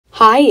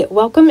Hi,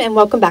 welcome and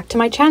welcome back to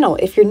my channel.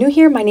 If you're new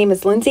here, my name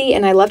is Lindsay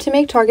and I love to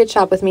make Target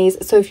shop with me's.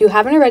 So if you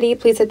haven't already,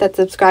 please hit that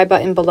subscribe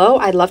button below.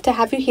 I'd love to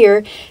have you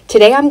here.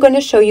 Today I'm going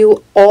to show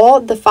you all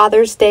the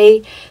Father's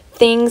Day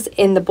things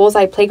in the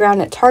Bullseye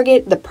playground at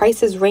Target. The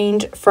prices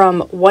range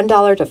from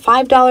 $1 to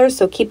 $5,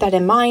 so keep that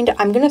in mind.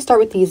 I'm going to start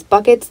with these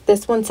buckets.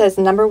 This one says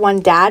number one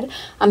dad.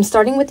 I'm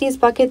starting with these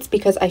buckets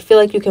because I feel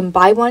like you can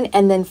buy one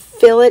and then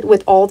fill it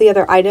with all the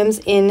other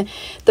items in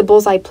the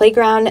Bullseye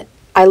playground.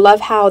 I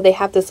love how they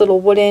have this little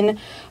wooden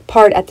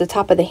part at the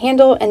top of the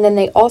handle, and then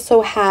they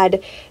also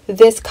had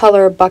this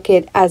color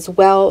bucket as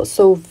well.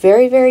 So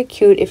very, very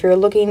cute. If you're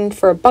looking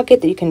for a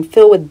bucket that you can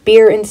fill with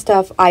beer and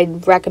stuff,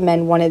 I'd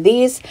recommend one of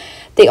these.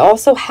 They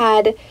also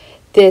had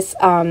this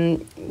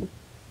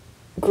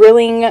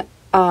grilling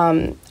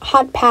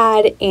hot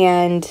pad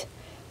and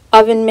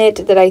oven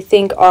mitt that I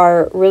think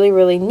are really,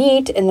 really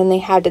neat. And then they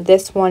had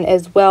this one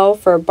as well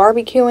for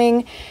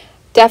barbecuing.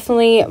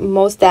 Definitely,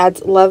 most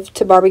dads love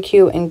to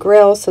barbecue and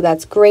grill, so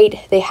that's great.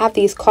 They have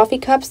these coffee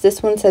cups.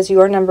 This one says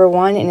you're number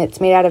one, and it's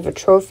made out of a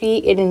trophy.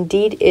 It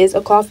indeed is a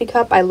coffee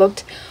cup. I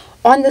looked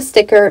on the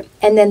sticker,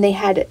 and then they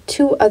had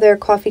two other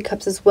coffee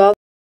cups as well.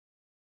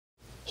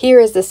 Here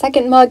is the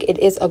second mug. It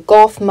is a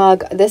golf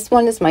mug. This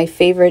one is my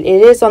favorite.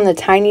 It is on the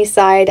tiny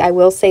side, I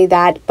will say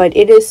that, but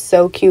it is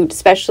so cute,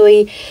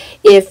 especially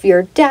if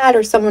your dad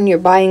or someone you're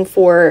buying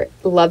for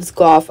loves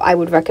golf. I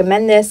would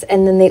recommend this.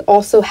 And then they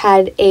also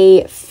had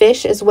a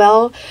fish as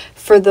well.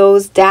 For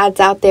those dads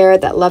out there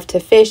that love to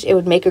fish, it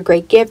would make a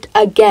great gift.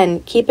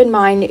 Again, keep in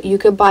mind, you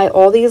could buy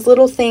all these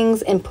little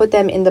things and put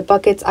them in the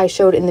buckets I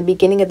showed in the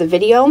beginning of the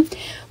video.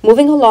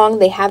 Moving along,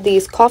 they have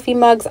these coffee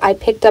mugs. I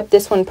picked up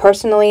this one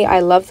personally.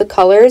 I love the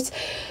colors,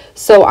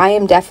 so I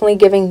am definitely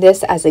giving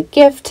this as a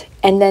gift.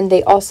 And then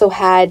they also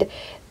had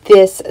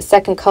this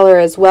second color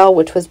as well,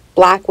 which was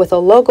black with a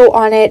logo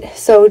on it.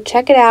 So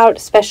check it out,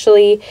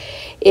 especially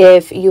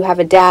if you have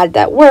a dad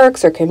that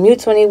works or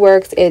commutes when he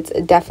works. It's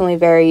definitely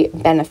very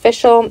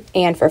beneficial,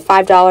 and for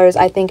 $5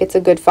 I think it's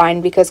a good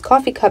find because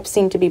coffee cups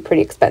seem to be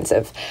pretty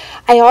expensive.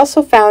 I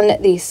also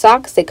found these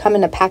socks. They come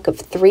in a pack of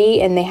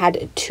 3 and they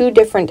had 2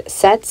 different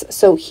sets.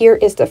 So here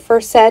is the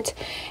first set,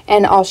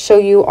 and I'll show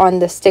you on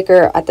the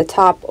sticker at the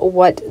top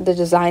what the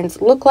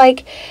designs look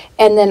like,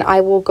 and then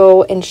I will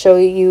go and show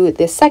you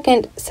the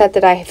second set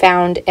that I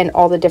found and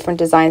all the different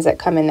designs that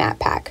come in that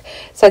pack.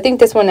 So I think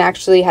this one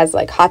actually has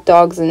like hot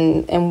dogs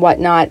and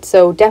whatnot.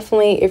 So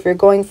definitely, if you're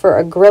going for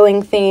a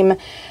grilling theme,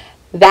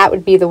 that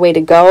would be the way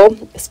to go.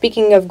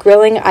 Speaking of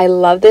grilling, I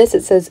love this.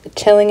 It says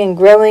chilling and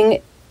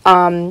grilling.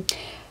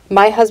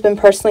 My husband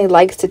personally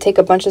likes to take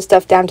a bunch of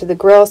stuff down to the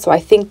grill, so I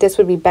think this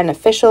would be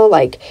beneficial.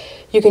 Like,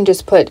 you can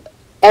just put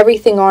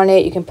everything on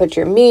it. You can put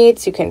your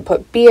meats, you can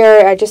put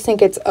beer. I just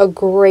think it's a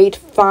great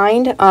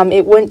find.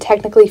 It wouldn't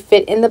technically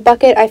fit in the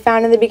bucket I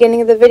found in the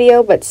beginning of the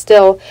video, but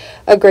still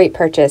a great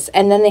purchase.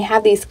 And then they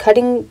have these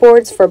cutting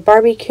boards for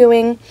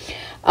barbecuing.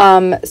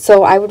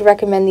 So I would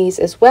recommend these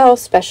as well,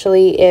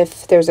 especially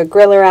if there's a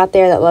griller out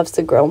there that loves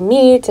to grill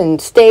meat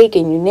and steak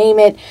and you name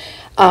it.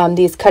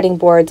 These cutting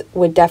boards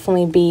would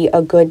definitely be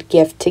a good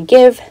gift to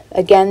give.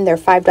 Again, they're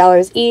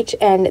 $5 each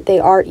and they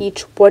are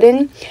each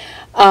wooden.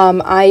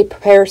 I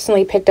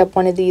personally picked up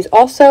one of these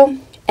also.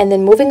 And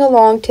then moving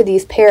along to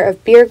these pair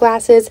of beer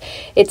glasses,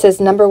 it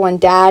says number one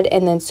dad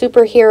and then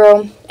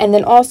superhero. And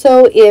then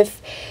also,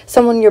 if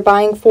someone you're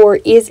buying for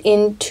is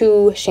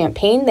into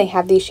champagne, they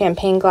have these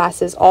champagne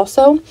glasses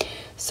also.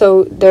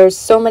 So there's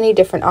so many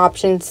different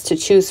options to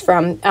choose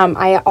from.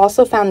 I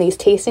also found these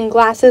tasting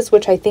glasses,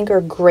 which I think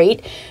are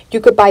great. You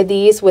could buy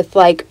these with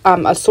like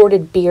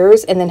assorted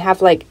beers and then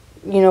have like,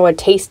 you know, a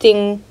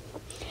tasting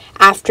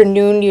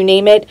afternoon, you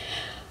name it.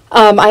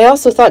 I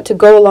also thought to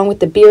go along with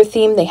the beer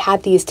theme, they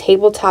had these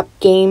tabletop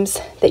games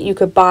that you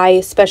could buy,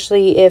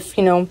 especially if,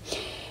 you know,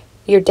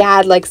 your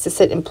dad likes to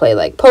sit and play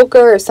like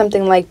poker or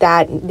something like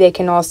that. They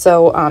can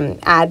also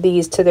add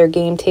these to their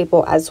game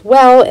table as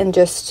well and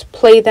just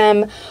play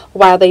them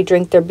while they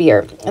drink their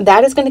beer. And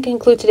that is going to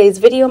conclude today's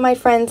video, my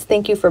friends.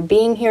 Thank you for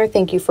being here.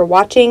 Thank you for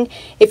watching.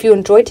 If you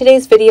enjoyed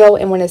today's video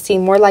and want to see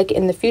more like it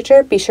in the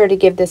future, be sure to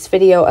give this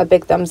video a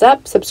big thumbs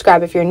up,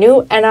 subscribe if you're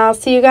new, and I'll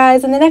see you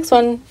guys in the next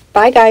one.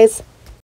 Bye, guys.